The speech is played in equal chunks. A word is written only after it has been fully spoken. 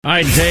All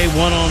right, day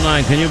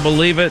 109. Can you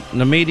believe it?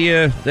 The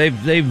media,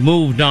 they've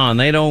moved on.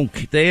 They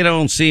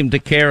don't seem to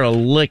care a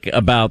lick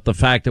about the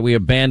fact that we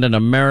abandon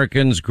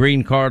Americans,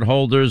 green card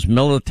holders,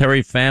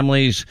 military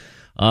families,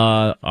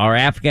 our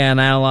Afghan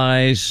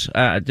allies.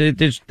 They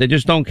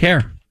just don't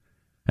care,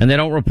 and they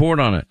don't report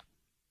on it.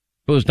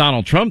 If it was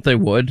Donald Trump, they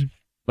would,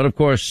 but of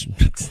course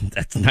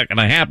that's not going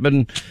to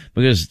happen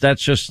because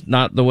that's just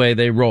not the way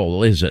they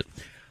roll, is it?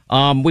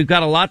 We've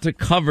got a lot to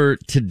cover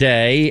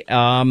today.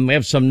 We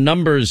have some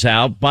numbers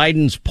out.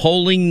 Biden's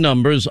polling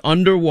numbers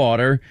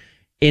underwater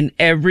in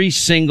every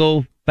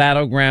single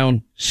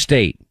battleground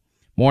state.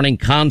 Morning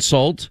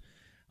Consult,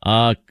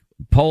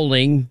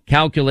 polling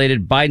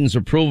calculated Biden's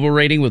approval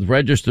rating with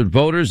registered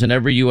voters in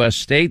every U.S.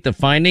 state. The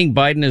finding,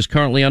 Biden is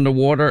currently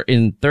underwater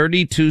in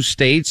 32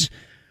 states,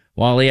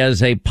 while he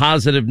has a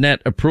positive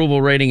net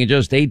approval rating in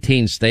just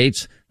 18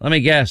 states. Let me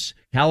guess,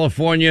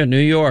 California, New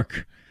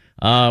York.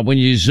 When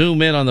you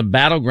zoom in on the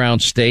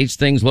battleground states,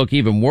 things look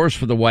even worse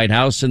for the White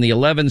House. In the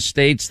 11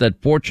 states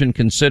that Fortune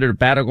considered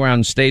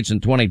battleground states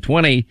in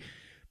 2020,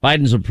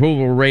 Biden's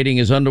approval rating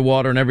is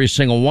underwater in every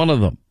single one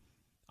of them.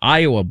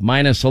 Iowa,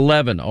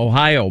 -11.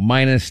 Ohio,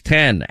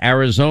 -10.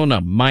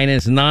 Arizona,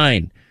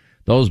 -9.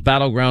 Those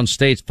battleground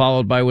states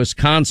followed by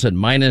Wisconsin,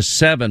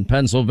 -7.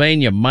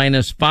 Pennsylvania,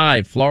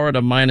 -5.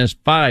 Florida,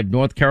 -5.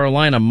 North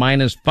Carolina,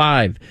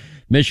 -5.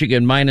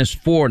 Michigan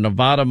 -4,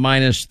 Nevada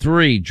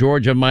 -3,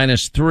 Georgia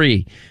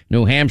 -3,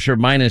 New Hampshire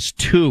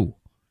 -2.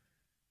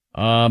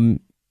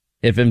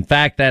 If in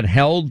fact that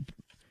held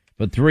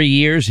for 3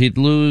 years, he'd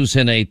lose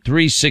in a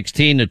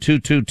 316 to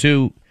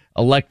 222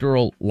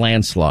 electoral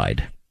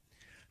landslide.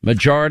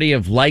 Majority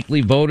of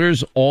likely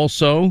voters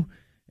also,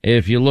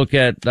 if you look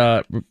at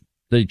the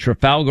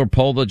Trafalgar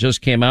poll that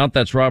just came out,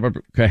 that's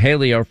Robert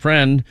Cahaly, our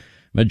friend.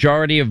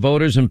 Majority of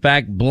voters, in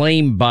fact,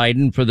 blame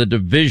Biden for the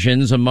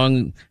divisions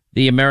among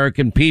the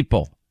American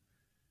people.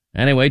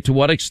 Anyway, to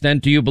what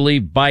extent do you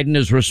believe Biden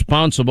is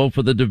responsible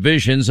for the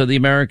divisions of the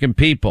American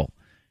people?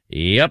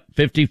 Yep,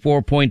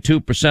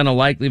 54.2% of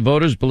likely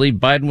voters believe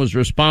Biden was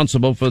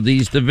responsible for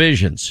these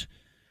divisions.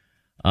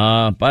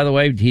 By the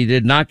way, he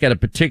did not get a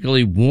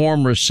particularly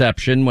warm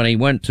reception when he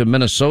went to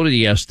Minnesota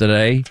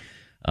yesterday.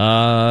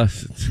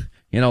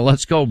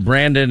 Let's go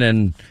Brandon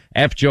and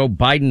F. Joe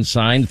Biden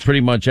signs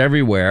pretty much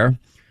everywhere.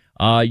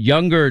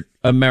 Younger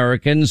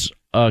Americans,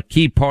 a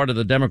key part of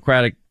the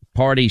Democratic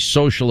Party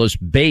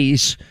socialist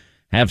base,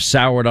 have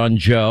soured on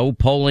Joe.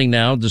 Polling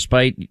now,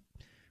 despite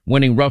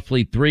winning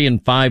roughly 3 in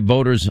 5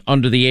 voters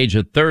under the age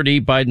of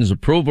 30, Biden's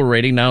approval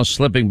rating now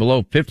slipping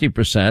below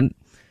 50%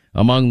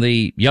 among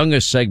the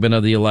youngest segment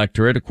of the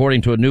electorate,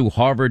 according to a new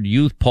Harvard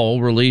Youth poll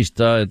released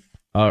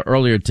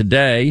earlier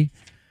today.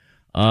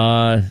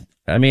 There's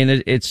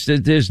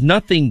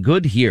nothing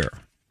good here.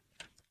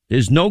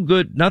 There's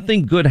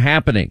nothing good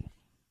happening.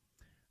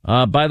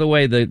 By the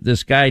way,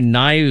 this guy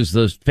Nye,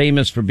 who's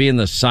famous for being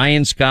the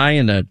science guy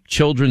in a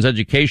children's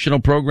educational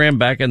program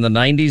back in the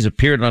 90s,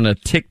 appeared on a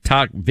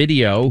TikTok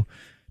video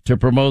to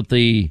promote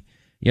the,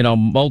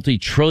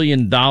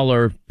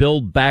 multi-trillion-dollar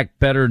Build Back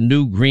Better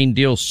New Green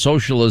Deal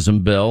socialism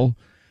bill.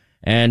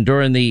 And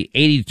during the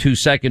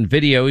 82-second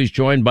video, he's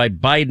joined by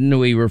Biden,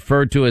 who he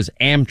referred to as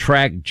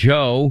Amtrak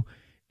Joe.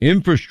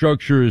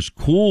 Infrastructure is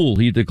cool,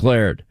 he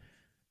declared.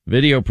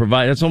 Video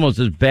that's almost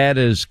as bad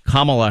as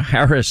Kamala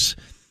Harris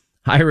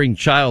hiring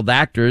child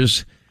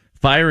actors,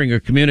 firing a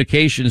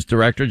communications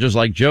director just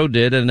like Joe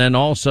did, and then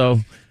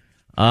also,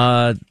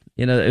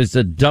 it's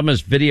the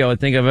dumbest video I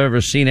think I've ever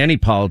seen any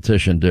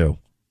politician do.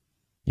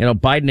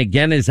 Biden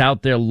again is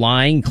out there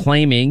lying,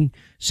 claiming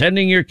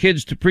sending your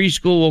kids to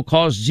preschool will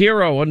cost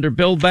 $0 under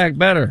Build Back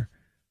Better.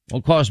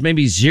 Will cost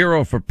maybe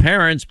 $0 for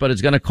parents, but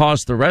it's going to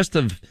cost the rest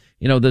of,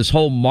 this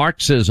whole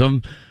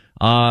Marxism,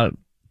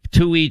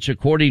 to each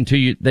according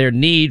to their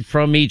need,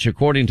 from each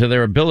according to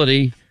their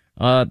ability.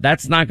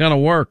 That's not going to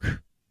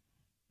work.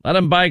 Let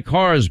them buy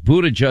cars.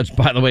 Buttigieg,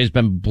 by the way, has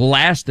been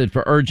blasted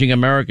for urging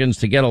Americans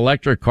to get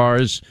electric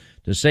cars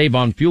to save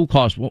on fuel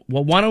costs. Well,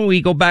 why don't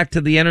we go back to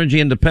the energy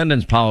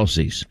independence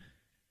policies?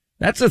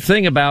 That's the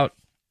thing about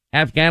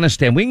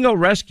Afghanistan. We can go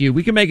rescue.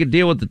 We can make a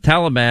deal with the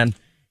Taliban.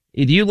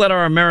 If you let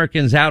our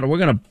Americans out, or we're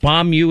going to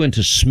bomb you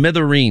into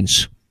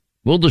smithereens.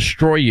 We'll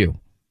destroy you.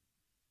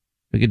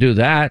 We could do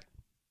that.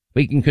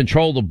 We can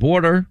control the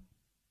border.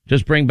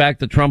 Just bring back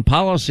the Trump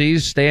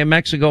policies, stay in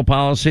Mexico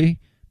policy,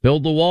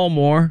 build the wall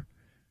more,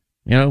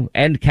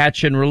 end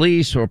catch and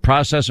release or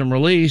process and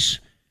release.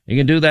 You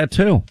can do that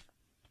too.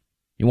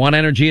 You want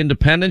energy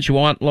independence? You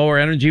want lower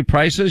energy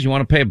prices? You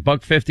want to pay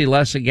 $1.50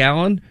 less a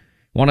gallon?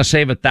 You want to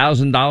save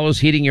 $1,000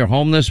 heating your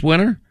home this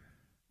winter?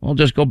 Well,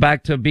 just go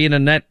back to being a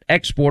net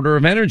exporter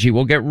of energy.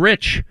 We'll get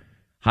rich.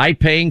 High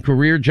paying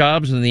career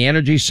jobs in the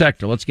energy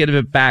sector. Let's get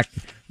it back.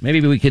 Maybe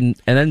we can,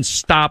 and then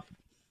stop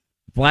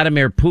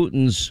Vladimir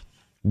Putin's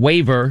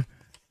waiver,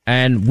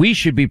 and we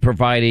should be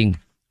providing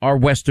our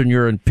Western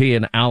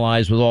European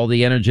allies with all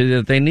the energy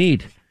that they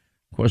need.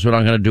 Of course, we're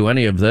not going to do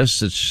any of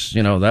this. It's,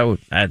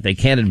 they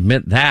can't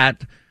admit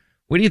that.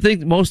 Where do you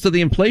think most of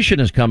the inflation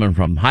is coming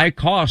from? High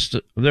costs.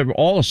 They're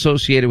all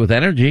associated with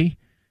energy.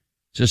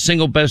 It's the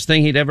single best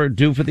thing he'd ever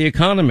do for the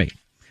economy.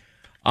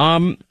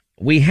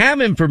 We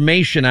have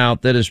information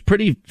out that is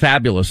pretty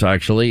fabulous,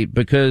 actually,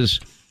 because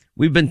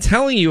we've been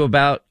telling you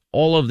about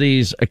all of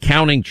these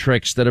accounting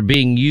tricks that are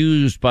being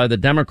used by the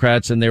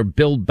Democrats in their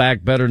Build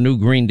Back Better New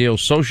Green Deal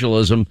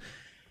socialism.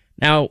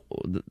 Now,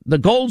 the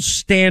gold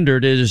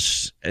standard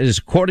is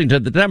according to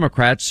the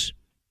Democrats,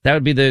 that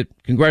would be the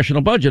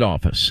Congressional Budget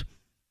Office.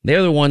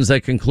 They're the ones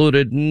that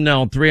concluded,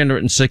 no,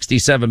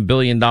 $367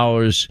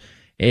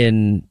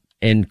 billion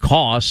in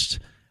cost,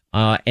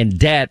 and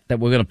debt that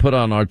we're going to put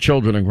on our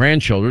children and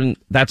grandchildren.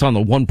 That's on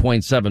the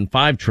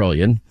 $1.75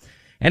 trillion.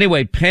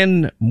 Anyway,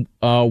 Penn,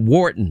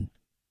 Wharton,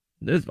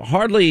 there's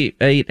hardly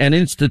an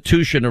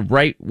institution of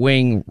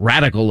right-wing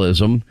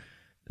radicalism.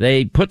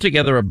 They put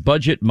together a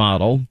budget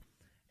model,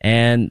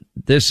 and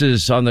this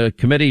is on the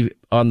Committee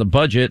on the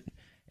Budget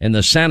in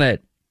the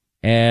Senate.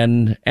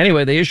 And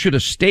anyway, they issued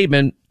a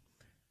statement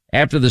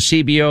after the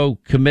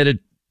CBO committed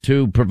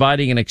to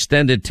providing an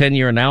extended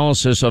 10-year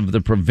analysis of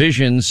the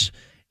provisions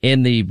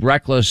in the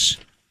reckless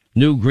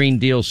New Green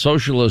Deal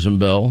socialism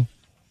bill.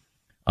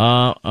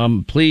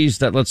 I'm pleased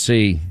that, let's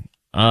see,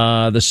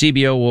 the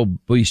CBO will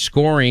be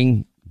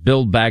scoring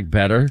Build Back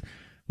Better.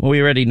 Well,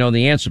 we already know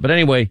the answer. But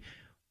anyway,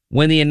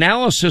 when the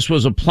analysis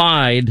was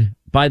applied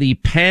by the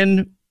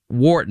Penn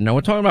Wharton, now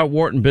we're talking about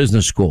Wharton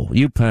Business School,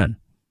 UPenn.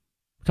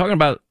 We're talking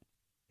about,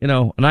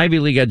 an Ivy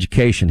League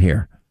education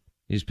here.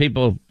 These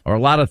people are a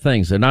lot of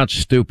things. They're not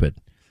stupid.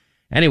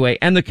 Anyway,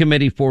 and the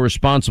Committee for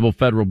Responsible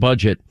Federal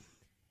Budget,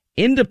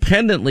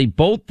 independently,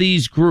 both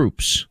these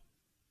groups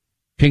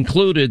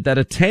concluded that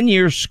a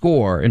 10-year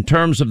score in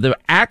terms of the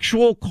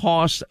actual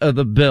cost of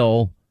the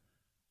bill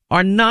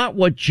are not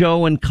what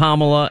Joe and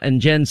Kamala and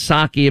Jen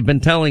Psaki have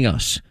been telling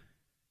us.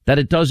 That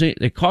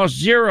it costs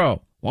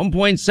zero,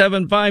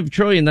 1.75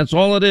 trillion. That's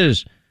all it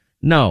is.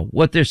 No,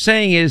 what they're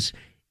saying is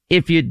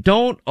if you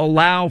don't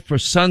allow for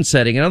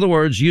sunsetting, in other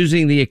words,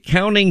 using the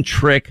accounting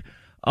trick,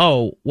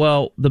 oh,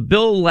 well, the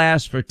bill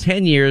lasts for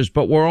 10 years,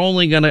 but we're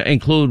only going to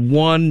include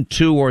 1,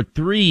 2, or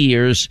 3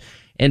 years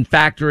in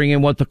factoring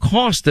in what the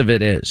cost of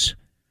it is.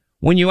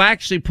 When you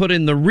actually put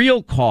in the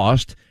real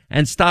cost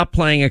and stop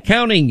playing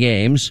accounting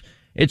games,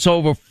 it's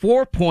over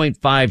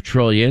 4.5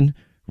 trillion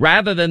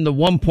rather than the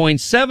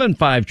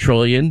 1.75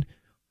 trillion,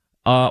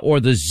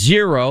 or the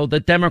zero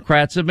that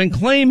Democrats have been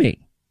claiming.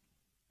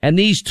 And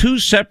these two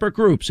separate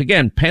groups,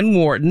 again, Penn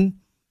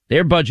Wharton,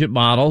 their budget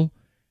model,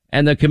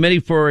 and the Committee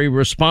for a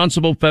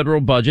Responsible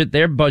Federal Budget,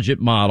 their budget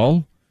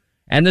model,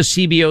 and the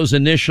CBO's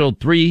initial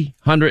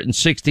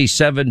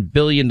 $367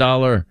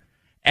 billion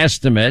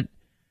estimate,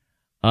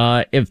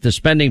 if the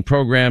spending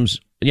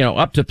programs,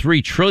 up to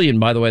 $3 trillion,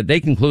 by the way,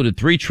 they concluded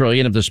 $3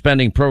 trillion if the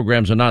spending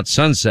programs are not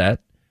sunset.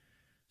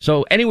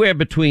 So anywhere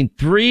between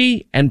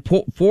 3 and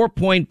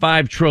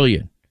 4.5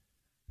 trillion.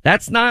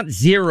 That's not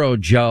zero,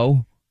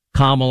 Joe,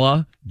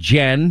 Kamala,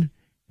 Jen.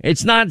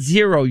 It's not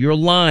zero. You're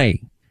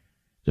lying.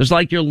 Just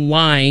like you're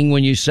lying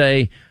when you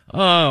say,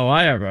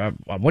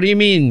 what do you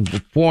mean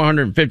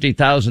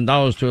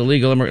 $450,000 to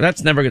illegal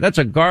immigrants? That's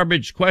a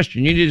garbage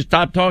question. You need to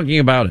stop talking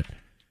about it.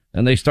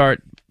 And they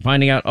start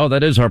finding out,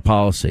 that is our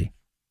policy.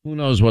 Who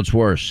knows what's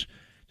worse?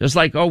 Just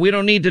like, we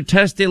don't need to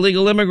test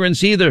illegal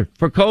immigrants either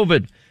for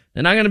COVID.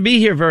 They're not going to be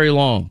here very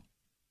long.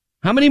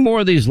 How many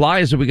more of these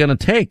lies are we going to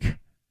take?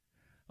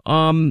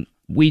 In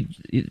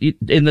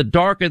the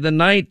dark of the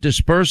night,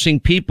 dispersing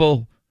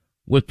people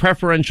with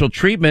preferential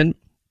treatment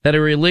that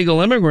are illegal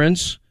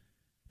immigrants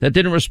that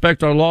didn't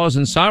respect our laws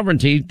and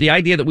sovereignty. The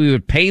idea that we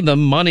would pay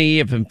them money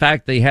if, in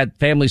fact, they had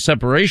family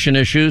separation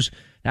issues,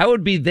 that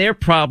would be their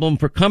problem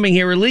for coming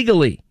here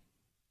illegally.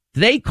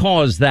 They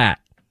caused that.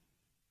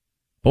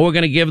 But we're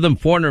going to give them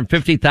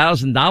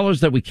 $450,000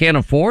 that we can't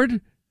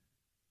afford?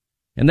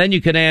 And then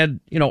you can add,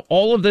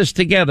 all of this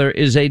together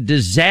is a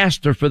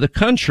disaster for the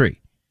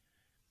country.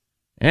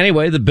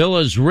 Anyway, the bill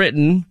is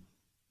written.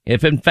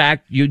 If in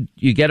fact you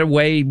get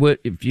away with,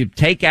 if you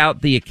take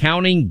out the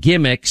accounting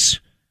gimmicks,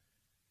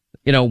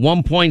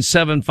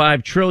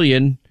 1.75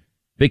 trillion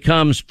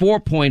becomes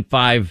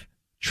 4.5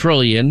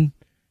 trillion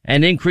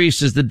and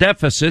increases the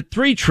deficit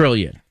 3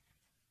 trillion.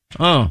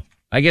 Oh,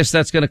 I guess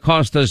that's going to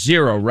cost us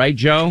zero, right,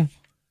 Joe?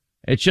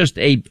 It's just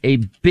a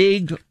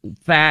big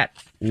fat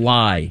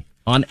lie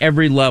on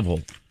every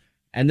level.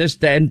 And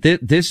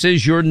this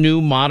is your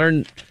new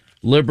modern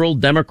liberal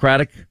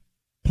Democratic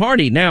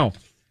Party. Now,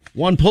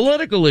 one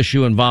political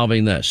issue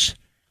involving this,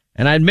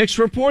 and I had mixed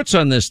reports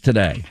on this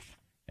today,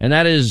 and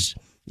that is,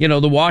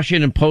 the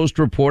Washington Post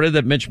reported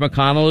that Mitch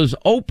McConnell is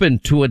open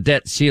to a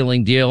debt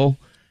ceiling deal.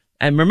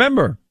 And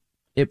remember,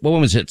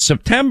 when was it?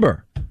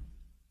 September.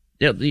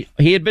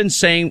 He had been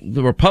saying,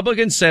 the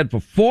Republicans said for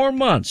 4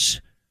 months,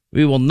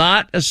 we will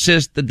not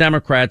assist the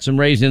Democrats in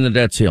raising the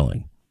debt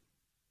ceiling.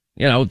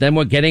 Then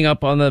we're getting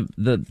up on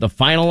the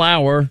final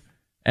hour,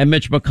 and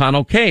Mitch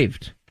McConnell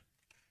caved.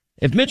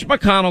 If Mitch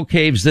McConnell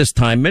caves this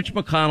time, Mitch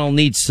McConnell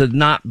needs to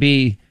not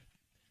be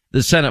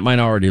the Senate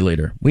Minority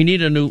Leader. We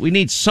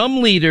need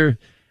some leader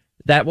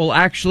that will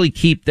actually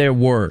keep their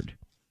word.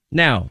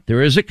 Now,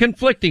 there is a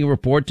conflicting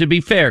report, to be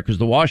fair, because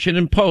the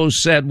Washington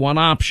Post said one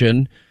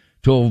option,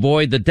 to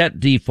avoid the debt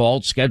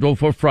default scheduled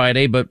for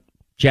Friday, but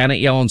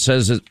Janet Yellen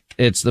says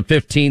it's the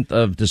 15th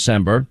of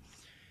December,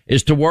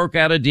 is to work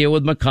out a deal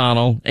with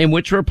McConnell in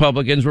which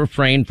Republicans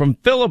refrain from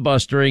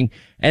filibustering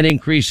and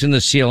increasing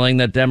the ceiling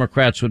that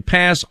Democrats would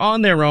pass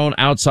on their own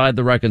outside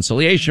the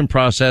reconciliation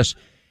process,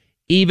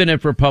 even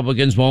if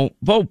Republicans won't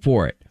vote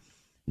for it.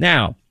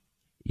 Now,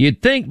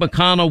 you'd think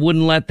McConnell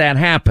wouldn't let that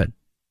happen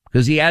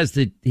because he has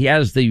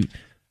the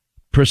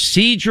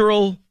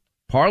procedural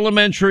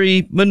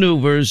parliamentary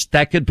maneuvers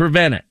that could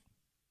prevent it.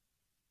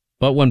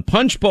 But when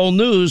Punchbowl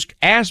News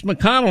asked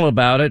McConnell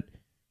about it,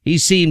 he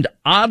seemed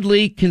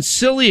oddly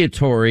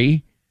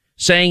conciliatory,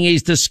 saying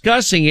he's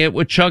discussing it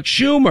with Chuck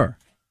Schumer.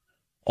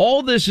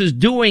 All this is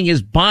doing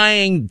is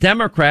buying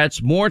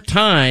Democrats more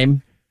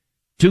time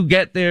to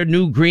get their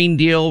new Green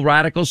Deal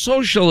radical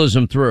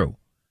socialism through.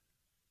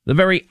 The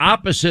very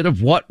opposite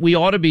of what we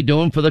ought to be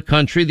doing for the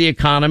country, the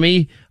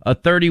economy, a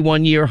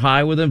 31-year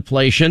high with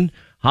inflation,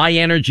 high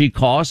energy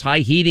costs, high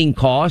heating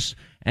costs,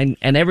 and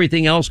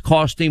everything else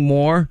costing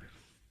more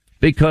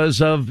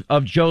because of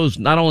Joe's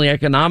not only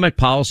economic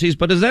policies,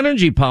 but his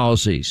energy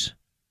policies.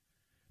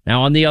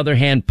 Now, on the other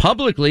hand,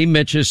 publicly,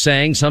 Mitch is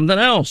saying something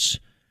else.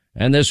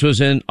 And this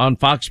was on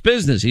Fox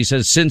Business. He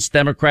says, since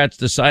Democrats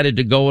decided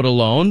to go it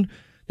alone,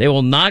 they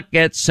will not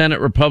get Senate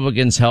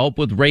Republicans' help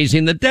with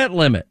raising the debt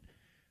limit.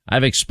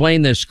 I've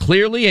explained this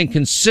clearly and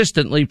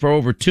consistently for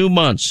over 2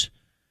 months.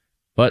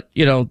 But,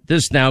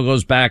 this now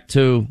goes back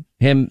to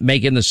him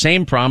making the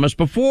same promise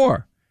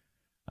before.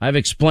 I've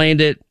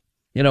explained it.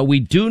 We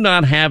do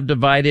not have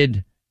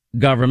divided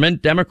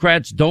government.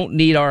 Democrats don't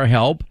need our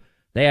help.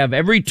 They have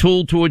every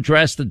tool to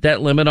address the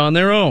debt limit on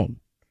their own.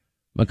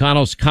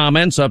 McConnell's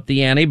comments upped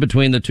the ante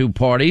between the two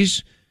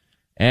parties.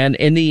 And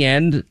in the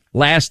end,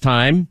 last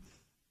time,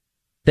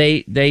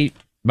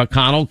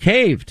 McConnell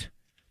caved.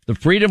 The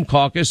Freedom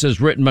Caucus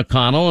has written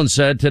McConnell and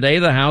said today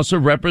the House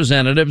of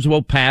Representatives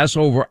will pass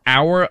over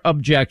our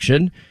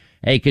objection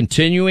a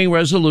continuing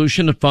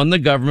resolution to fund the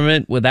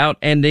government without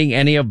ending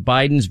any of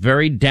Biden's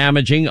very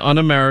damaging,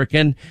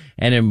 un-American,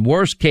 and in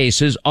worst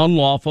cases,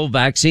 unlawful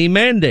vaccine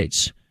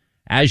mandates.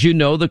 As you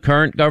know, the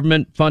current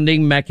government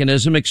funding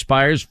mechanism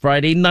expires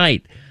Friday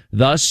night.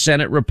 Thus,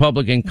 Senate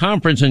Republican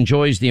Conference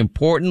enjoys the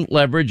important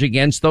leverage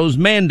against those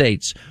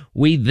mandates.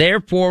 We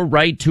therefore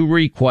write to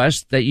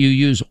request that you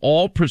use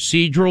all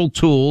procedural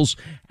tools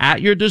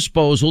at your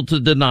disposal to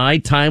deny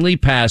timely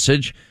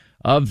passage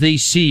of the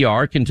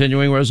CR,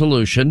 continuing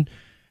resolution,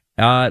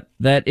 that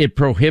it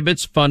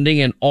prohibits funding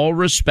in all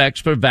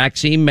respects for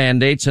vaccine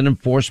mandates and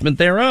enforcement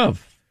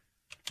thereof.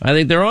 I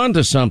think they're on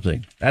to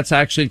something. That's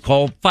actually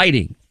called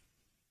fighting.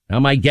 Now,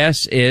 my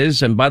guess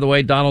is, and by the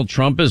way, Donald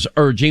Trump is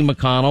urging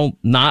McConnell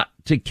not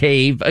to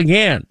cave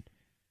again.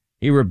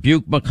 He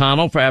rebuked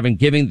McConnell for having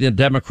given the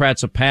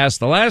Democrats a pass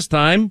the last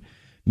time.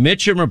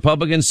 Mitch and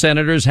Republican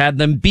senators had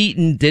them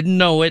beaten, didn't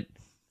know it.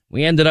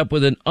 We ended up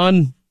with an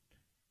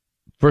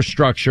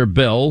infrastructure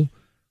bill,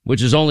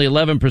 which is only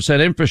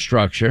 11%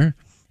 infrastructure.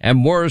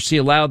 And worse, he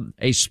allowed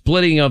a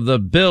splitting of the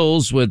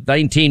bills with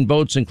 19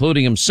 votes,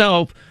 including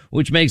himself,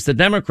 which makes the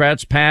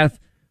Democrats' path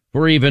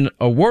for even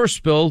a worse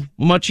bill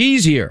much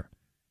easier.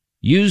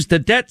 Use the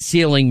debt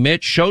ceiling,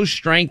 Mitch. Show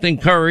strength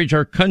and courage.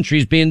 Our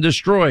country's being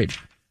destroyed.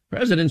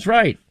 President's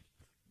right.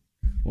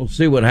 We'll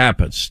see what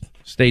happens.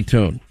 Stay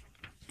tuned.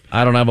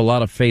 I don't have a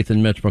lot of faith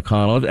in Mitch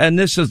McConnell, and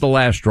this is the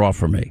last straw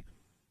for me.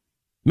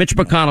 Mitch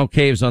McConnell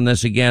caves on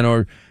this again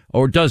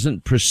or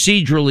doesn't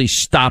procedurally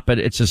stop it.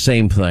 It's the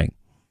same thing.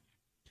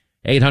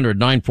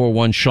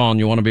 800-941-SEAN.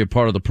 You want to be a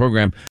part of the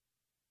program.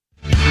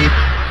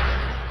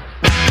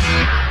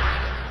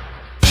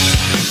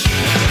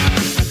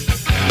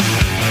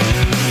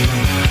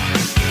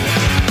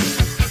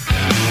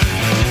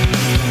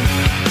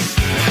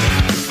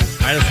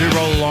 As we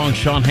roll along,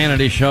 Sean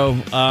Hannity Show,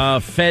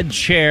 Fed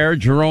Chair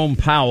Jerome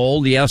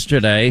Powell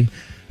yesterday,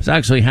 it's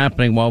actually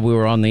happening while we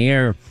were on the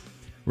air,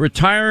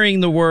 retiring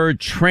the word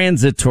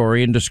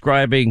transitory and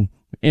describing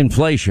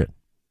inflation.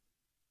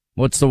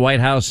 What's the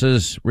White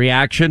House's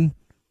reaction?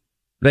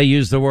 They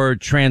use the word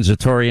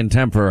transitory and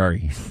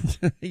temporary.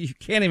 You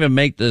can't even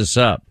make this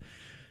up.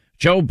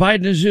 Joe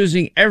Biden is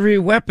using every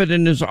weapon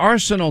in his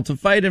arsenal to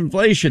fight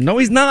inflation. No,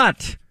 he's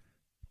not.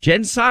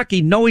 Jen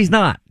Psaki, no, he's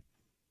not.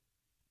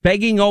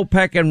 Begging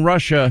OPEC and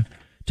Russia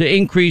to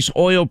increase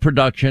oil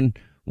production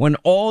when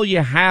all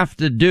you have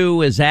to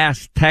do is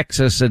ask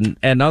Texas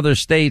and other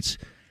states,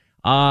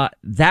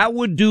 that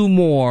would do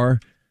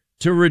more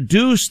to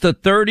reduce the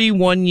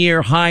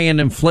 31-year high in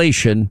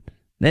inflation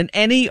than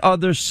any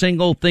other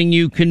single thing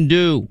you can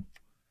do.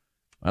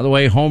 By the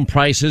way, home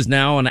prices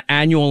now an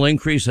annual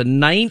increase of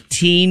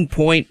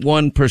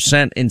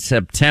 19.1% in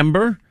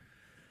September.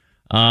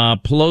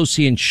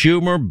 Pelosi and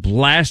Schumer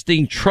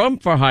blasting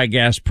Trump for high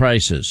gas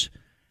prices.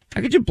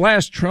 How could you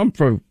blast Trump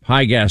for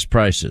high gas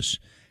prices?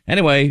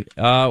 Anyway,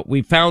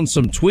 we found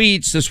some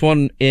tweets. This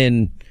one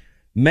in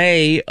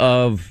May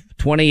of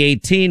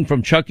 2018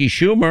 from Chucky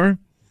Schumer.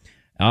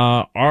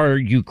 Are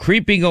you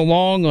creeping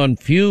along on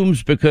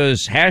fumes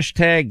because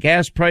hashtag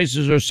gas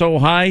prices are so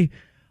high?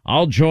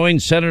 I'll join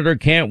Senator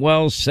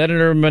Cantwell,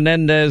 Senator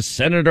Menendez,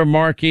 Senator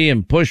Markey,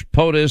 and push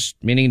POTUS,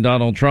 meaning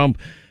Donald Trump,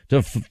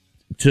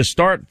 to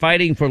start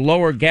fighting for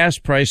lower gas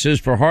prices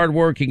for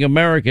hardworking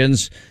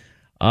Americans,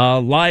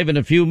 live in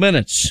a few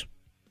minutes.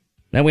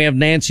 Then we have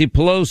Nancy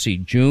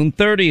Pelosi, June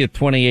 30th,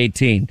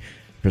 2018.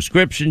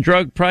 Prescription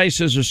drug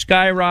prices are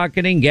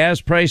skyrocketing.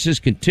 Gas prices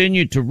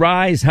continue to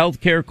rise.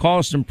 Healthcare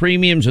costs and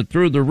premiums are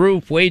through the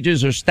roof.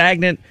 Wages are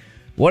stagnant.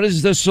 What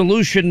is the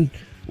solution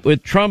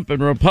with Trump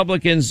and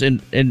Republicans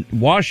in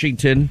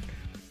Washington?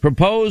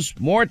 Propose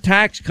more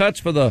tax cuts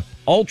for the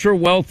ultra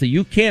wealthy.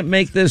 You can't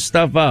make this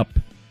stuff up.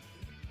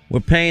 We're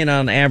paying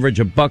on average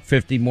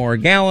 $1.50 more a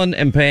gallon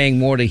and paying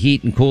more to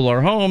heat and cool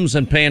our homes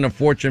and paying a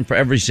fortune for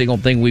every single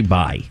thing we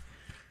buy.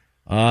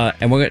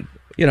 And we're going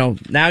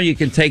to, now you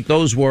can take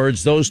those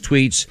words, those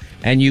tweets,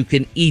 and you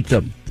can eat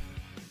them.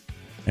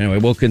 Anyway,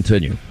 we'll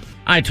continue.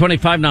 All right,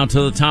 25 now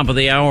to the top of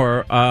the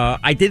hour.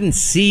 I didn't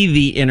see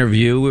the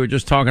interview. We were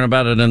just talking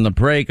about it in the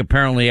break.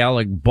 Apparently,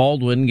 Alec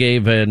Baldwin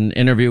gave an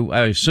interview.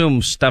 I assume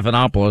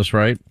Stephanopoulos,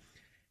 right?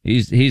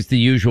 He's the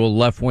usual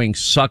left-wing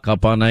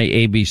suck-up on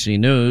ABC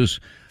News.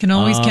 Can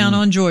always count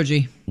on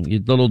Georgie.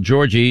 Little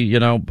Georgie,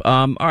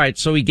 all right,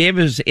 so he gave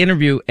his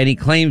interview, and he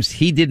claims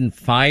he didn't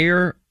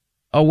fire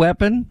a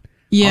weapon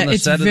on the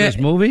set of this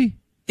movie?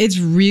 It's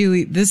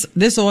really,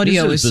 this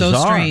audio is so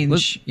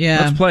strange.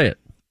 Let's play it.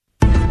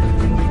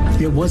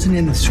 It wasn't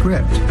in the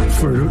script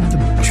for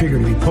the trigger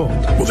to be pulled.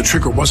 Well, the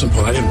trigger wasn't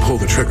pulled. I didn't pull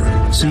the trigger.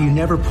 So you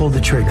never pulled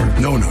the trigger?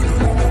 No.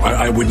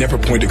 I would never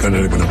point a gun at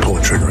anyone and pull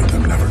a trigger at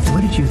them. Never.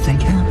 What did you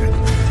think happened?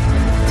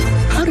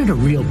 How did a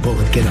real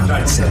bullet get on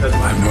that set?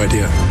 I have no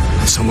idea.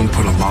 Someone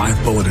put a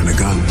live bullet in a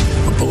gun.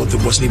 A bullet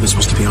that wasn't even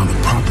supposed to be on the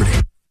property.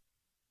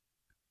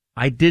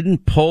 I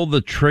didn't pull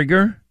the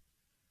trigger?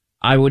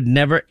 I would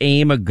never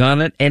aim a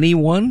gun at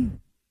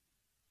anyone?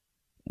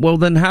 Well,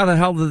 then how the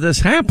hell did this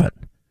happen?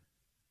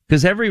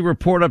 Because every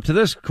report up to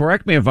this,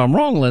 correct me if I'm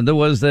wrong, Linda,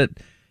 was that,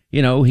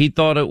 he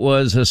thought it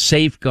was a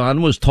safe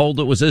gun, was told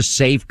it was a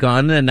safe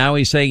gun, and now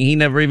he's saying he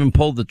never even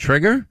pulled the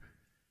trigger?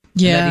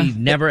 Yeah. And that he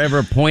never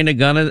ever point a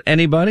gun at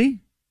anybody?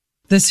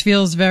 This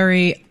feels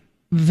very,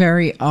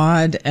 very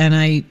odd.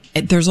 And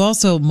there's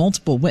also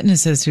multiple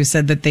witnesses who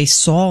said that they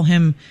saw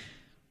him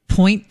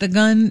point the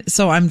gun.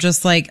 So I'm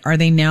just like, are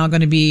they now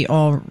going to be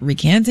all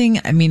recanting?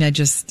 I mean,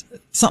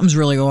 something's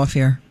really off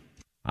here.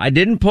 I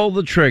didn't pull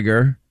the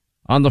trigger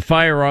on the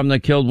firearm that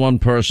killed one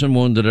person,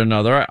 wounded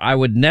another. I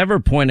would never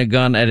point a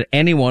gun at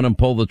anyone and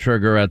pull the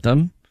trigger at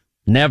them.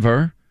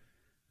 Never.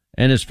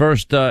 In his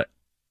first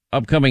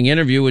upcoming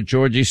interview with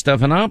Georgie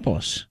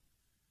Stephanopoulos.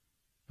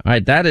 All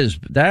right, that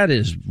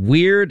is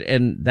weird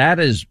and that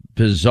is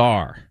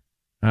bizarre.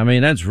 I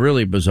mean, that's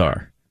really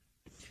bizarre.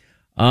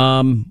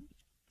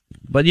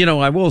 But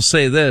I will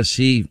say this: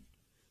 we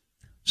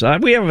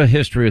have a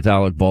history with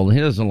Alec Baldwin.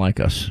 He doesn't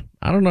like us.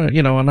 I don't know,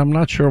 and I'm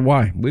not sure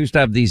why. We used to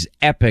have these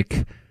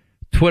epic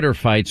Twitter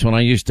fights when I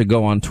used to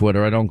go on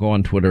Twitter. I don't go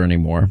on Twitter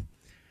anymore.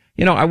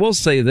 I will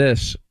say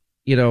this,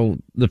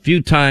 the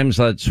few times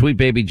that Sweet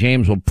Baby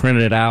James will print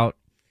it out,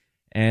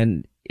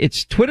 and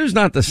Twitter's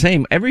not the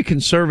same. Every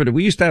conservative,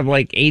 we used to have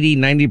like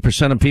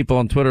 80-90% of people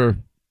on Twitter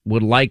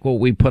would like what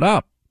we put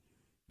up.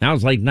 Now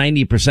it's like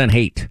 90%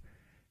 hate.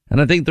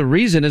 And I think the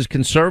reason is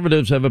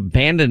conservatives have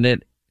abandoned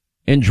it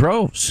in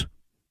droves.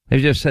 They've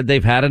just said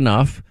they've had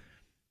enough.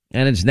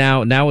 And it's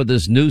now with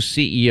this new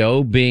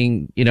CEO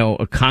being,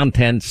 a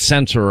content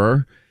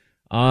censorer,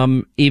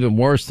 even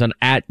worse than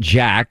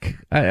 @Jack.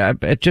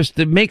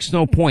 It makes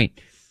no point.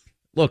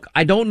 Look,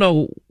 I don't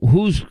know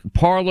whose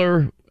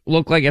Parler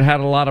looked like it had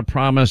a lot of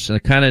promise and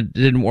it kind of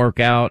didn't work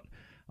out.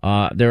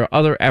 There are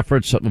other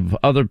efforts of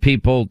other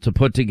people to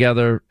put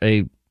together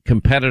a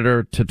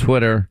competitor to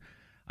Twitter.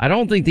 I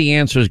don't think the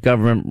answer is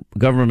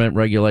government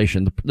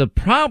regulation. The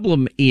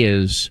problem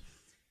is,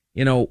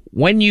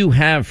 when you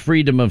have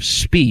freedom of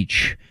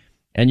speech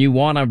and you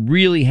want to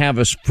really have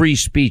a free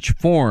speech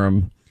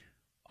forum,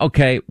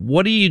 okay,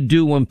 what do you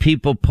do when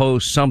people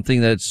post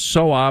something that's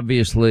so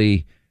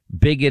obviously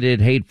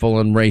bigoted, hateful,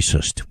 and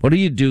racist? What do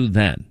you do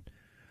then?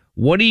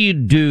 What do you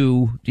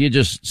do? Do you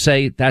just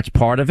say that's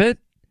part of it?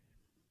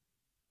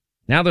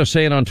 Now they're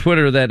saying on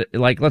Twitter that,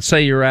 let's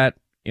say you're at,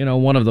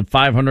 one of the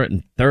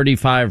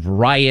 535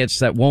 riots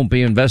that won't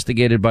be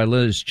investigated by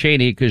Liz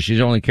Cheney because she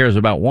only cares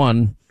about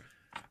one,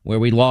 where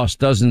we lost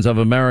dozens of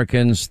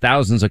Americans,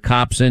 thousands of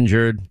cops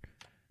injured,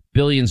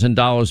 billions in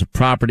dollars of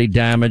property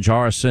damage,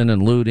 arson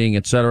and looting,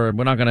 etc.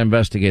 We're not going to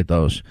investigate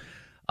those.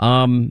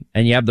 And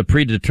you have the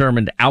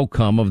predetermined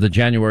outcome of the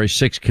January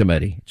 6th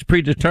committee. It's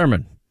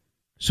predetermined.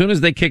 As soon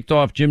as they kicked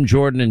off Jim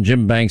Jordan and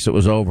Jim Banks, it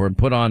was over, and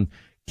put on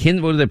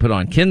what did they put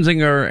on?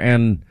 Kinzinger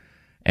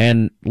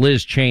and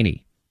Liz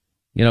Cheney.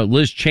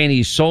 Liz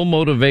Cheney's sole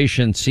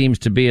motivation seems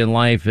to be in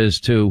life is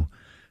to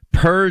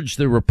purge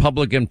the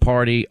Republican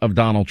Party of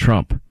Donald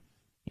Trump.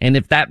 And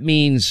if that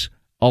means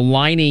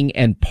aligning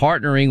and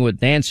partnering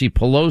with Nancy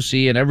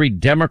Pelosi and every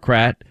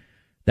Democrat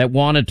that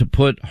wanted to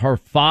put her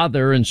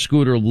father and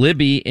Scooter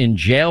Libby in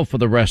jail for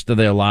the rest of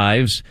their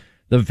lives,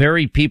 the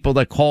very people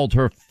that called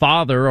her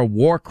father a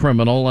war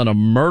criminal and a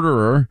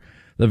murderer,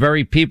 the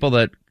very people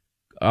that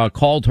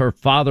called her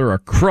father a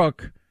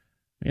crook,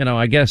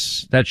 I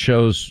guess that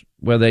shows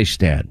where they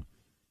stand.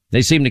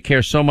 They seem to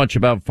care so much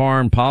about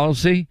foreign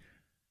policy.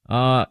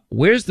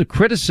 Where's the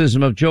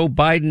criticism of Joe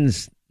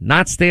Biden's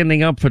not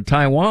standing up for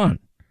Taiwan?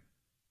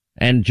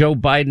 And Joe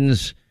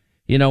Biden's,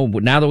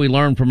 now that we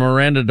learn from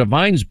Miranda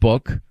Devine's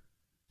book,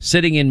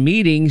 sitting in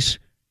meetings,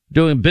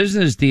 doing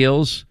business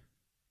deals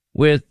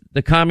with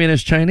the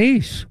communist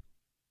Chinese.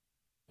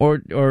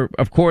 Or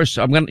of course,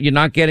 you're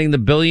not getting the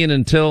 $1 billion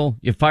until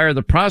you fire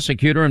the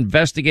prosecutor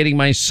investigating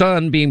my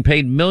son being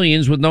paid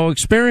millions with no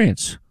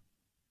experience.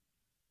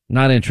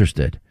 Not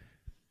interested.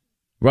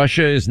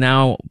 Russia is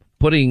now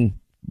putting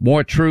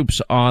more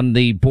troops on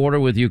the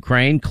border with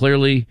Ukraine.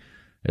 Clearly,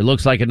 it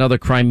looks like another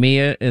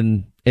Crimea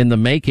in the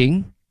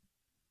making.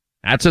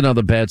 That's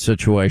another bad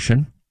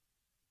situation.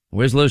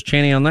 Where's Liz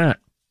Cheney on that?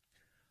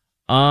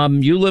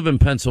 You live in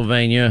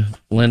Pennsylvania,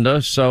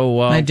 Linda, so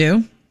I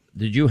do.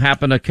 Did you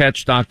happen to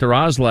catch Dr.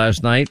 Oz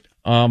last night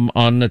on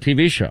the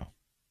TV show?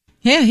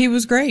 Yeah, he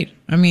was great.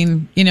 I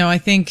mean, I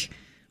think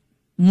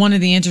one of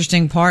the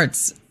interesting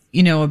parts,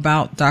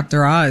 about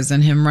Dr. Oz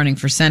and him running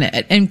for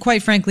Senate, and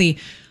quite frankly,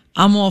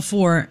 I'm all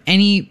for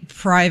any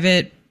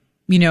private,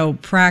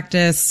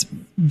 practice,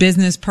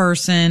 business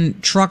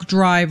person, truck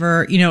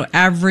driver,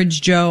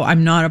 average Joe.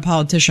 I'm not a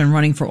politician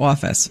running for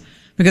office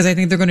because I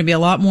think they're going to be a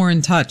lot more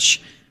in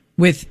touch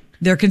with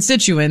their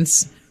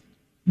constituents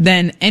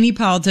than any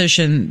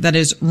politician that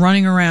is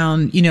running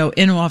around,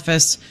 in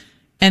office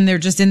and they're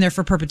just in there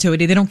for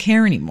perpetuity. They don't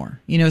care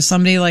anymore.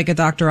 Somebody like a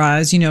Dr.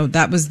 Oz,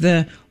 that was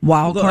the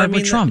wild card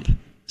with Trump.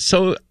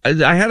 So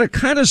I had a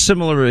kind of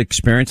similar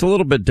experience, a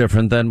little bit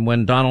different than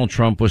when Donald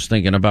Trump was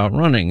thinking about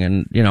running.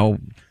 And,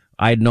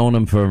 I'd known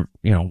him for,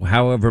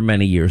 however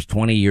many years,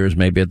 20 years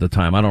maybe at the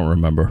time. I don't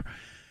remember.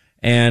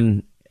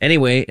 And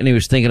anyway, and he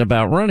was thinking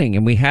about running,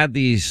 and we had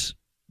these,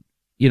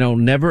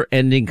 never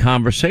ending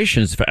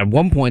conversations. At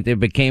one point, they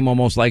became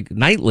almost like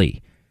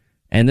nightly.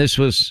 And this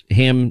was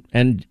him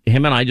and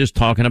I just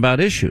talking about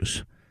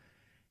issues.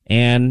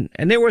 And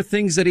there were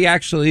things that he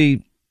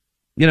actually,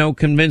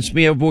 convinced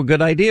me of were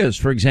good ideas.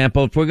 For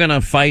example, if we're going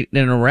to fight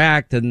in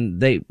Iraq,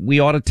 then we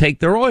ought to take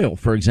their oil,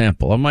 for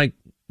example. I'm like,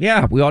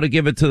 yeah, we ought to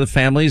give it to the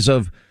families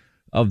of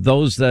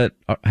those that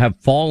have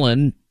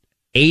fallen,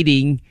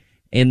 aiding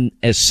and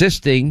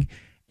assisting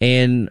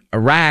in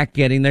Iraq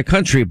getting their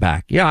country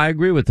back. Yeah, I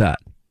agree with that.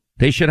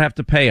 They should have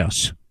to pay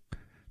us.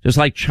 Just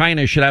like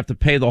China should have to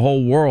pay the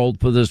whole world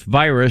for this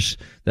virus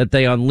that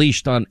they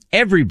unleashed on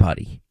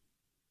everybody.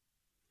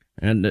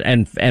 And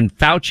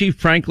Fauci,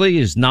 frankly,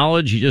 his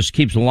knowledge, he just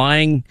keeps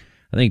lying.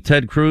 I think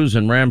Ted Cruz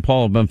and Rand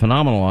Paul have been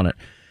phenomenal on it.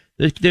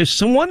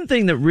 There's one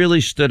thing that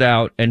really stood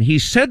out, and he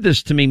said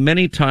this to me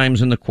many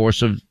times in the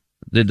course of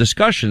the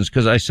discussions,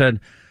 because I said,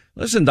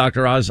 listen,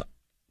 Dr. Oz,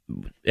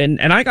 and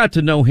I got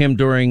to know him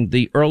during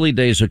the early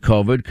days of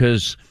COVID,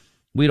 because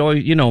we'd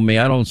always, me,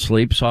 I don't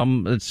sleep,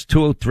 so it's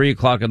 2 or 3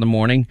 o'clock in the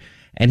morning,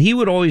 and he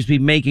would always be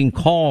making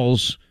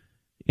calls,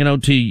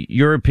 to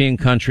European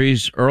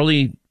countries,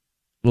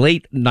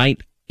 late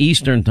night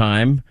Eastern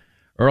time,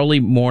 early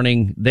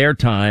morning their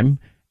time,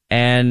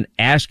 and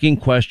asking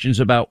questions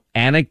about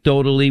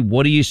anecdotally,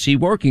 what do you see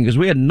working? Because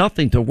we had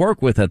nothing to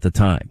work with at the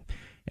time.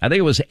 I think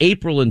it was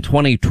April in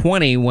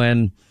 2020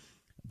 when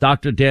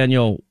Dr.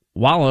 Daniel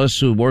Wallace,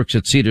 who works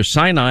at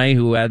Cedars-Sinai,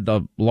 who had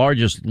the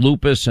largest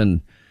lupus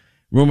and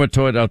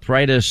rheumatoid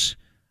arthritis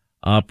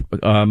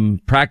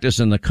practice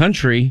in the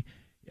country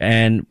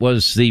and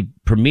was the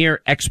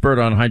premier expert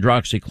on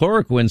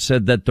hydroxychloroquine,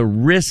 said that the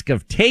risk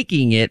of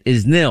taking it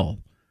is nil.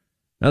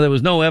 Now, there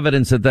was no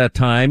evidence at that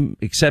time,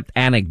 except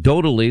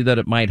anecdotally, that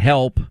it might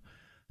help.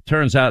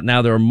 Turns out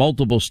now there are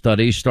multiple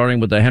studies, starting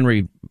with the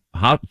Henry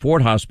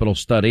Ford Hospital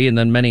study and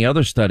then many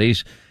other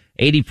studies,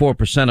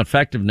 84%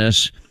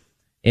 effectiveness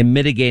in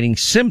mitigating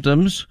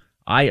symptoms.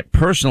 I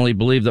personally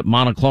believe that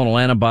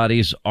monoclonal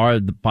antibodies are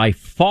by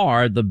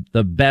far the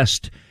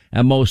best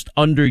and most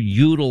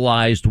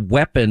underutilized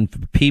weapon for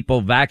people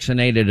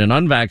vaccinated and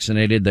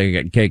unvaccinated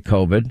that get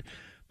COVID.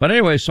 But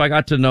anyway, so I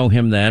got to know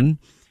him then.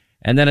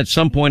 And then at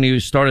some point he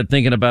started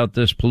thinking about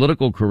this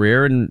political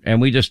career,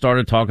 and we just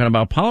started talking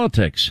about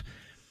politics.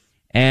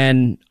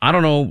 And I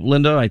don't know,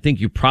 Linda, I think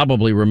you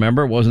probably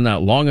remember, it wasn't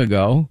that long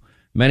ago,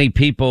 many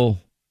people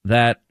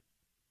that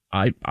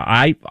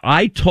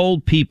I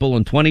told people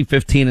in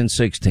 2015 and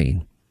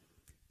 16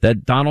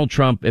 that Donald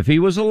Trump, if he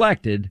was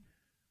elected,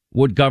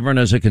 would govern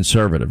as a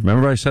conservative.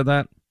 Remember I said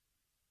that?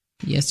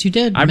 Yes, you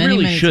did. I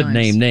really should times.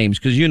 Name names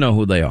because you know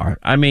who they are.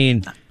 I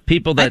mean,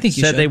 people that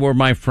said they were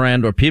my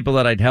friend or people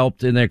that I'd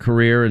helped in their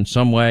career in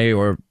some way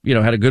or,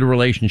 had a good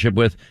relationship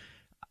with.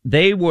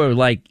 They were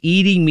like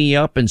eating me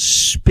up and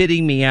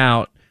spitting me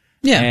out.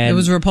 Yeah, it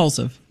was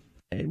repulsive.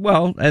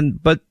 Well,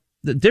 but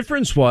the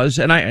difference was,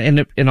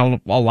 and in a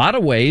lot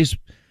of ways,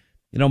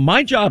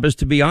 my job is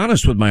to be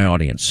honest with my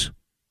audience.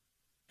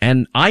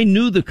 And I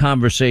knew the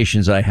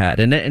conversations I had,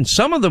 and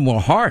some of them were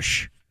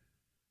harsh.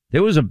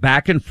 There was a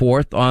back and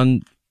forth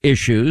on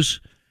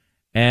issues,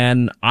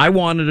 and I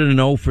wanted to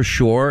know for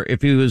sure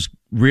if he was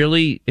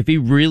really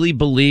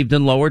believed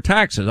in lower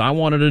taxes. I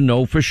wanted to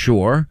know for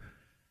sure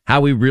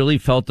how he really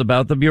felt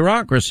about the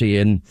bureaucracy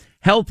and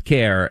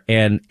healthcare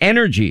and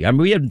energy. I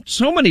mean, we had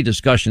so many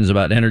discussions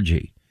about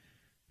energy.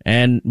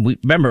 And we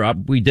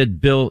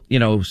did drill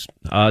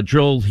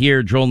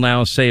here, drill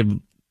now, save,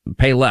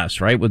 pay less,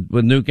 right? With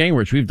Newt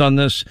Gingrich. We've done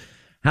this.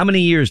 How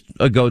many years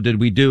ago did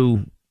we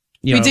do?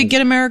 We did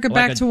Get America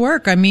Back to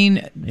Work. I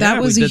mean,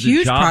 that was a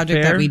huge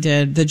project that we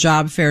did, the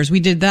job fairs. We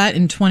did that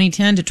in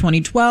 2010 to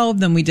 2012.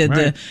 Then we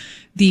did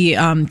the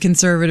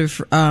Conservative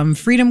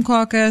Freedom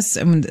Caucus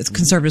and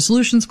Conservative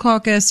Solutions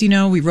Caucus.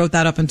 We wrote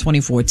that up in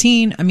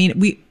 2014. I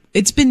mean,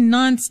 it's been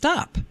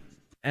nonstop.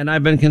 And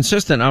I've been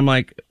consistent. I'm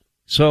like,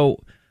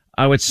 so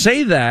I would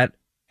say that,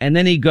 and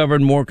then he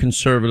governed more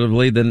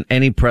conservatively than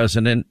any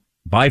president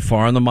by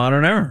far in the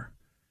modern era.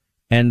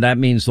 And that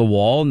means the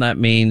wall, and that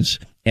means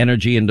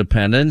energy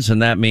independence,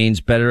 and that means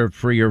better,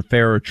 freer,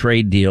 fairer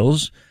trade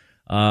deals.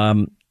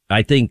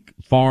 I think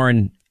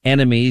foreign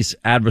enemies,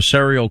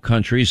 adversarial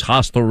countries,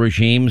 hostile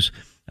regimes,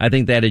 I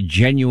think they had a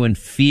genuine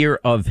fear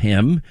of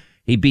him.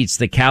 He beats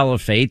the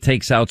caliphate,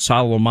 takes out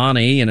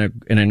Soleimani in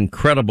an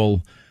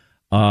incredible,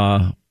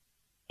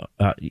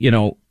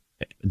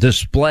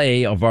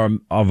 display of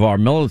our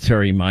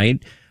military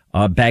might.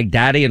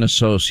 Baghdadi and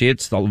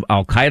Associates, the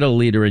Al-Qaeda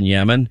leader in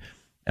Yemen.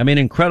 I mean,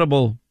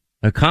 incredible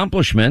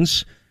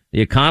accomplishments.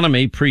 The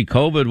economy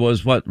pre-COVID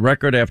was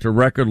record after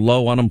record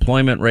low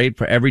unemployment rate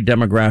for every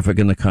demographic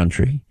in the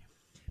country,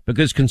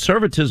 because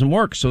conservatism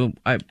works. So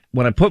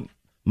when I put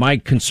my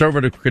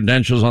conservative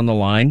credentials on the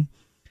line,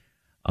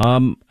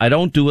 I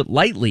don't do it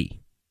lightly.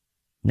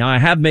 Now, I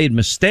have made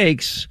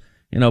mistakes.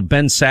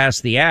 Ben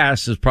Sass the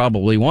ass is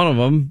probably one of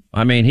them.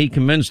 I mean, he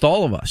convinced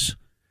all of us.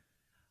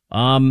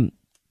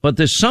 But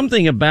there's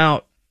something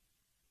about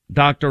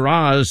Dr.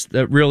 Oz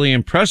that really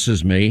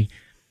impresses me.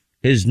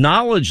 His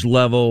knowledge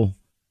level.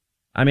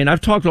 I mean,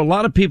 I've talked to a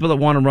lot of people that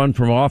want to run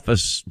for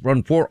office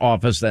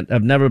that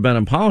have never been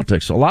in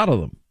politics, a lot of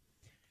them.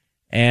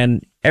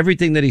 And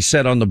everything that he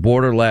said on the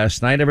border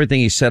last night,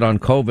 everything he said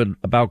about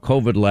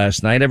COVID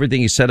last night,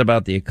 everything he said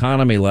about the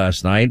economy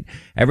last night,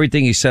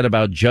 everything he said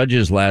about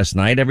judges last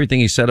night, everything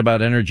he said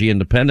about energy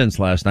independence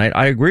last night,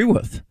 I agree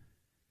with.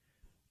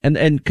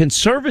 And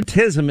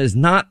conservatism is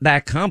not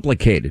that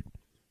complicated.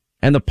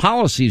 And the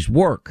policies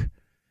work.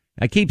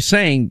 I keep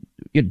saying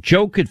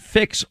Joe could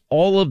fix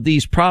all of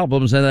these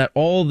problems, and that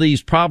all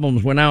these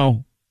problems we're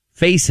now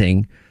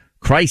facing,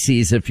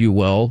 crises, if you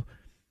will,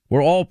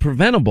 were all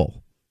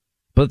preventable.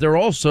 But they're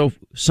also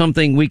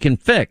something we can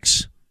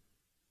fix.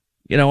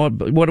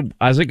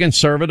 As a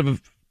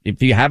conservative,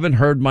 if you haven't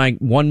heard my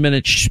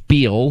 1-minute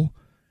spiel,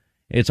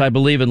 I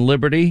believe in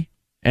liberty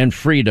and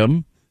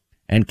freedom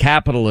and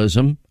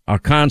capitalism, our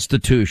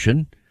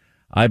Constitution.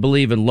 I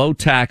believe in low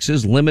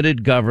taxes,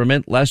 limited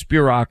government, less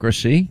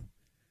bureaucracy,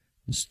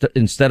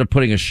 instead of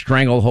putting a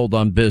stranglehold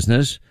on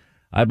business.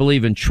 I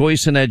believe in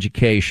choice in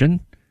education.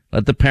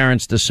 Let the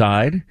parents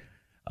decide.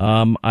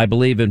 I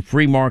believe in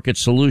free market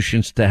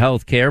solutions to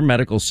healthcare,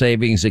 medical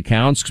savings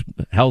accounts,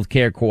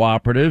 healthcare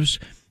cooperatives.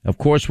 Of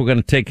course, we're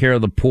going to take care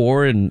of the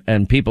poor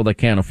and people that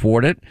can't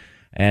afford it,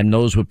 and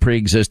those with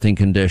pre-existing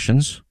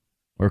conditions.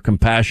 We're a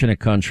compassionate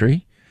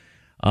country.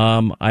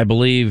 I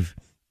believe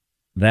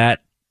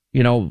that,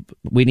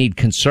 we need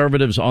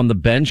conservatives on the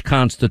bench,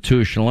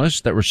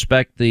 constitutionalists that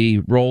respect the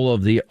role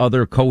of the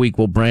other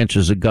co-equal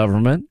branches of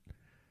government.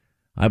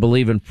 I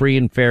believe in free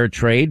and fair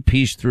trade,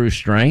 peace through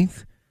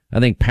strength. I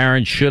think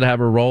parents should have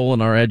a role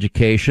in our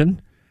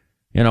education.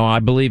 I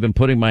believe in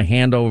putting my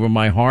hand over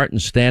my heart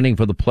and standing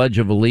for the Pledge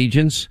of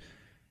Allegiance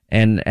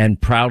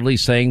and proudly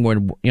saying we're,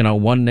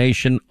 one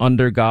nation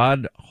under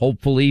God,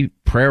 hopefully,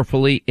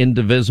 prayerfully,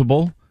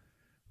 indivisible.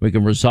 We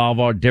can resolve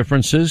our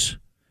differences.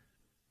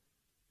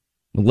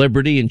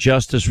 Liberty and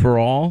justice for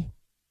all.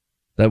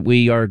 That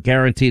we are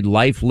guaranteed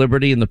life,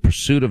 liberty, and the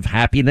pursuit of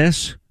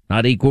happiness,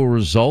 not equal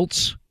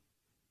results.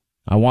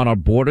 I want our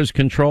borders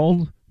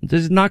controlled.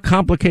 This is not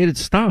complicated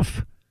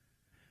stuff.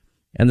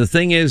 And the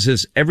thing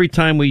is every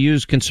time we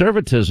use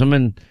conservatism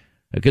and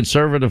a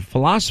conservative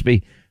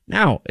philosophy,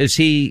 now, is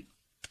he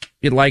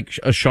like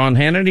a Sean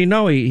Hannity?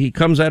 No, he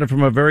comes at it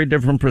from a very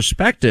different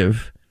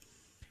perspective.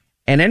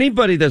 And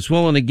anybody that's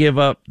willing to give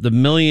up the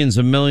millions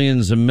and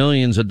millions and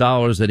millions of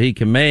dollars that he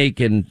can make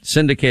in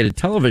syndicated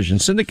television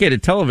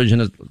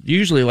is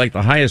usually like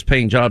the highest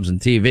paying jobs in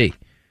TV,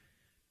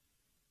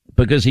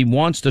 because he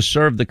wants to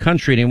serve the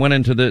country. And he went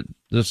into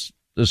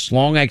this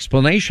long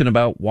explanation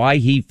about why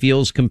he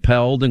feels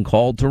compelled and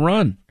called to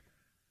run,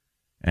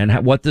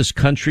 and what this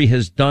country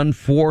has done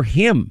for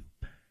him,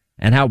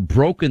 and how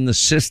broken the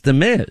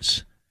system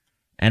is,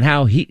 and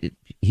how he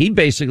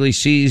basically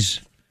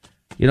sees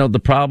the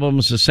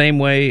problems the same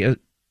way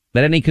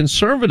that any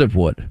conservative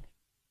would.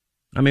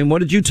 I mean, what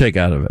did you take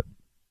out of it?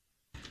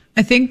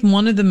 I think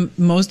one of the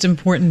most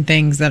important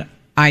things that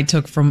I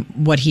took from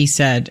what he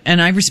said,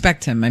 and I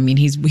respect him. I mean,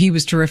 he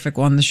was terrific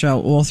on the show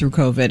all through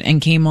COVID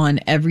and came on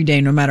every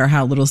day, no matter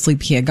how little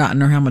sleep he had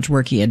gotten or how much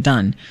work he had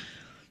done.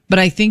 But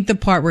I think the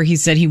part where he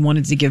said he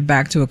wanted to give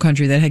back to a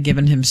country that had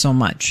given him so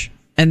much,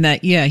 and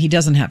that, yeah, he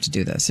doesn't have to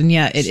do this. And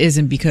yeah, it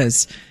isn't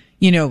because,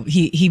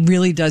 he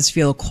really does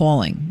feel a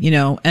calling,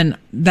 and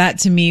that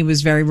to me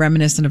was very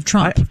reminiscent of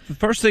Trump. The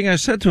first thing I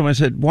said to him, I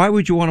said, why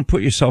would you want to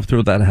put yourself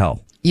through that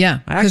hell? Yeah,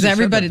 because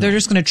everybody, they're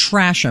just going to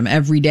trash him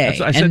every day.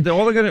 I said,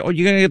 you're going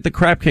to get the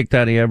crap kicked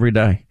out of you every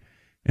day.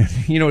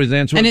 You know his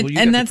answer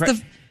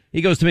was,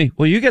 he goes to me,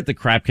 well, you get the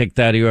crap kicked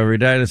out of you every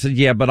day. And I said,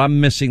 yeah, but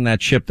I'm missing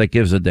that ship that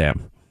gives a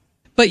damn.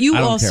 But you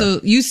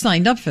you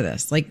signed up for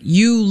this. Like,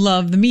 you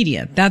love the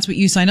media. That's what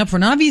you signed up for.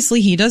 And obviously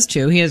he does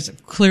too. He has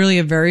clearly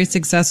a very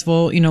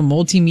successful,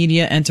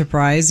 multimedia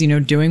enterprise,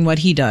 doing what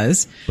he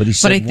does. But he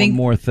said one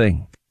more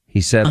thing.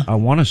 He said, I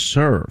want to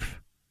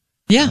serve.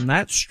 Yeah. And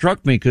that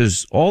struck me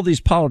because all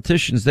these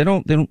politicians, they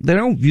don't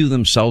view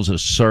themselves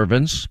as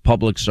servants,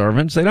 public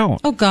servants. They don't.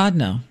 Oh God,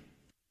 no.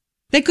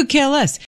 They could care less.